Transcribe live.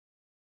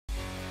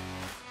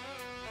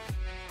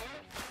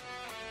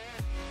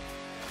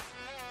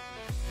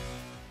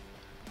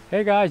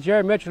Hey guys,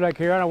 Jerry Mitchell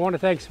here, and I want to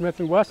thank Smith &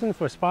 Wesson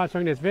for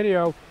sponsoring this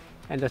video.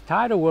 And the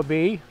title will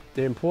be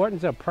The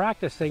Importance of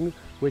Practicing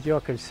with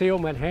Your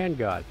Concealment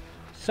Handgun.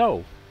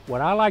 So, what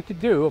I like to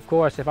do, of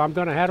course, if I'm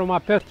going to handle my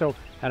pistol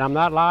and I'm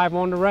not live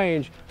on the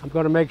range, I'm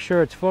going to make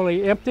sure it's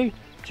fully empty,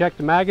 check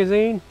the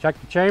magazine,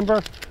 check the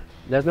chamber.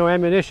 There's no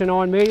ammunition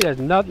on me, there's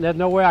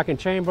no way I can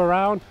chamber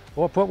around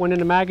or put one in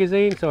the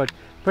magazine, so it's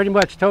pretty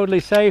much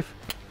totally safe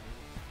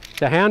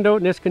to handle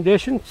in this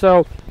condition.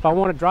 So if I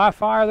want to dry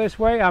fire this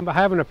way, I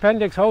have an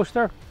appendix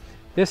holster.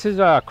 This is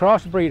a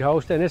crossbreed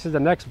holster, and this is the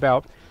next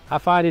belt. I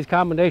find these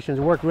combinations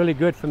work really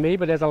good for me,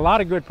 but there's a lot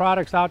of good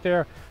products out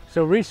there.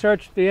 So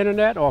research the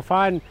internet or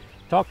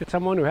talk to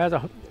someone who has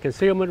a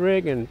concealment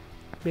rig, and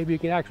maybe you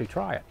can actually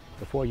try it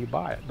before you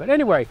buy it. But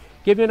anyway,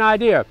 give you an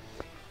idea.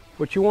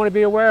 What you want to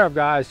be aware of,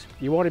 guys,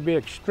 you want to be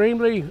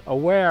extremely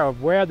aware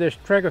of where this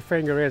trigger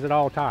finger is at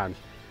all times.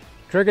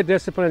 Trigger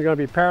discipline is going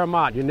to be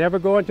paramount. You never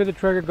go into the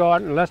trigger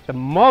guard unless the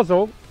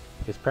muzzle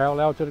is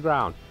parallel to the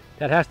ground.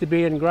 That has to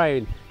be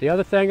ingrained. The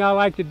other thing I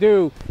like to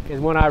do is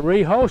when I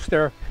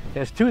reholster,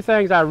 there's two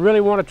things I really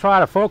want to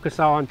try to focus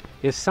on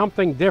is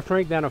something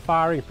different than a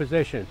firing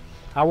position.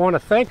 I want to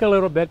think a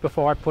little bit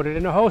before I put it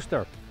in the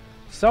holster.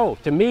 So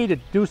to me, to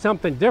do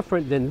something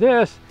different than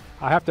this,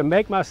 I have to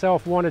make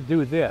myself want to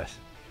do this.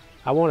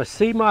 I want to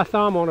see my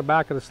thumb on the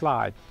back of the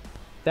slide.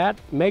 That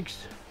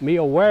makes me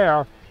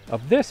aware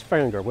of this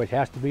finger, which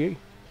has to be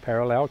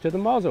parallel to the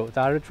muzzle. It's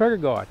out of the trigger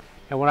guard.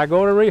 And when I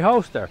go to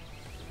reholster,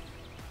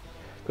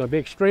 I'm going to be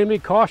extremely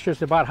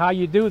cautious about how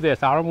you do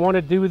this. I don't want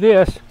to do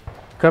this,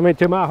 come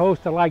into my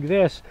holster like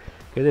this,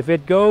 because if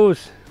it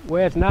goes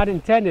where it's not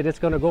intended, it's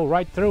going to go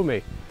right through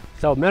me.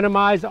 So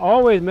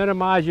always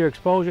minimize your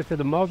exposure to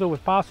the muzzle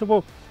if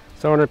possible.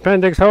 So in an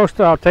appendix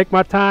holster, I'll take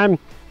my time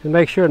to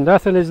make sure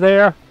nothing is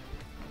there.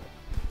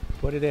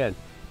 Put it in.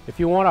 If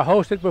you want to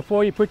host it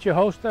before you put your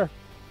holster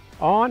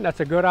on, that's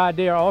a good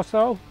idea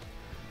also.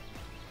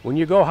 When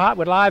you go hot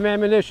with live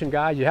ammunition,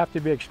 guys, you have to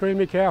be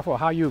extremely careful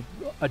how you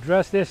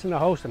address this in the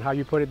holster and how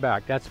you put it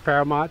back. That's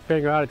paramount.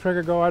 Finger out of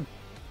trigger guard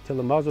till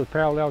the muzzle is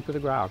parallel to the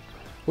ground.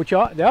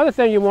 The other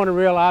thing you want to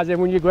realize is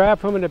when you grab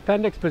from an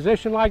appendix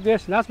position like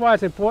this, and that's why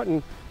it's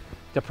important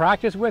to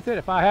practice with it.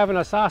 If I have an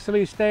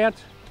isosceles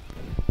stance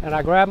and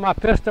I grab my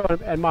pistol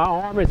and my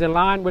arm is in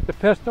line with the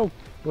pistol,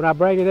 when I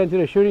bring it into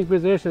the shooting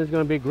position, it's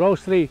going to be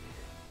grossly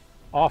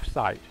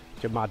off-sight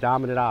to my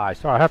dominant eye.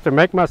 So I have to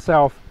make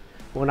myself,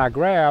 when I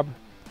grab,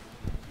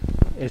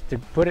 is to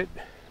put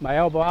my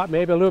elbow out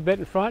maybe a little bit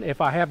in front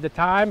if I have the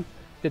time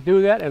to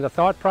do that, and the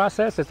thought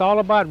process. It's all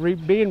about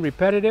being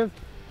repetitive.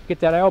 Get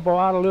that elbow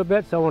out a little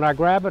bit, so when I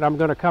grab it, I'm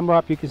going to come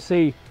up. You can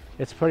see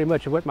it's pretty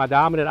much with my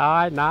dominant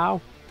eye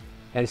now.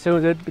 And as soon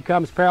as it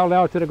becomes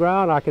parallel to the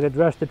ground, I can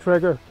address the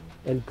trigger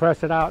and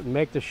press it out and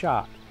make the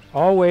shot.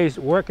 Always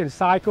work in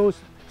cycles,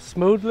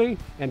 smoothly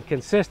and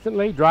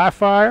consistently, dry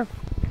fire,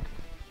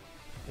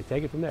 and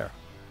take it from there.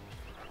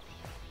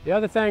 The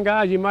other thing,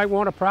 guys, you might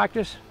want to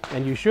practice,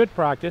 and you should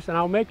practice, and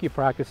I'll make you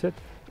practice it,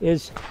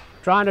 is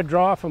trying to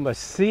draw from a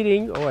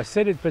seating or a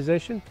seated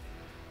position.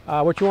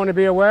 What you want to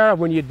be aware of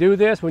when you do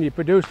this, when you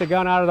produce the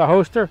gun out of the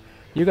holster,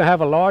 you're going to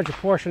have a larger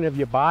portion of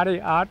your body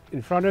out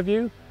in front of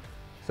you.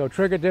 So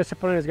trigger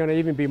discipline is going to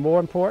even be more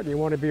important. You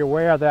want to be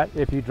aware that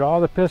if you draw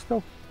the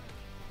pistol,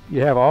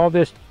 you have all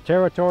this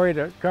territory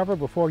to cover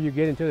before you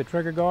get into the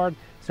trigger guard.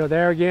 So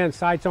there again,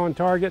 sights on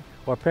target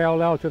or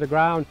parallel to the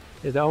ground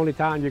is the only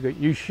time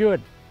you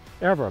should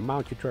ever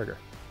mount your trigger.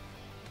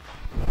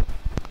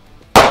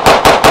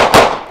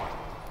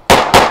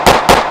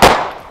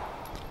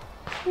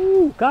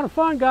 Ooh, kind of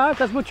fun, guys.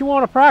 That's what you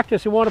want to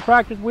practice. You want to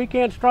practice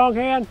weekend strong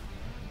hand.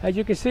 As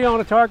you can see on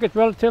the target, it's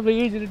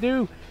relatively easy to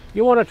do.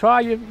 You want to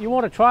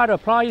try to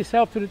apply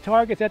yourself to the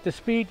targets at the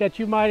speed that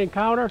you might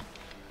encounter.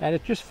 And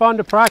it's just fun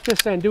to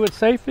practice and do it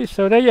safely.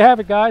 So there you have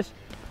it, guys.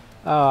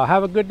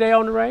 Have a good day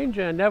on the range,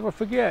 and never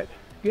forget,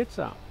 get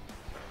some.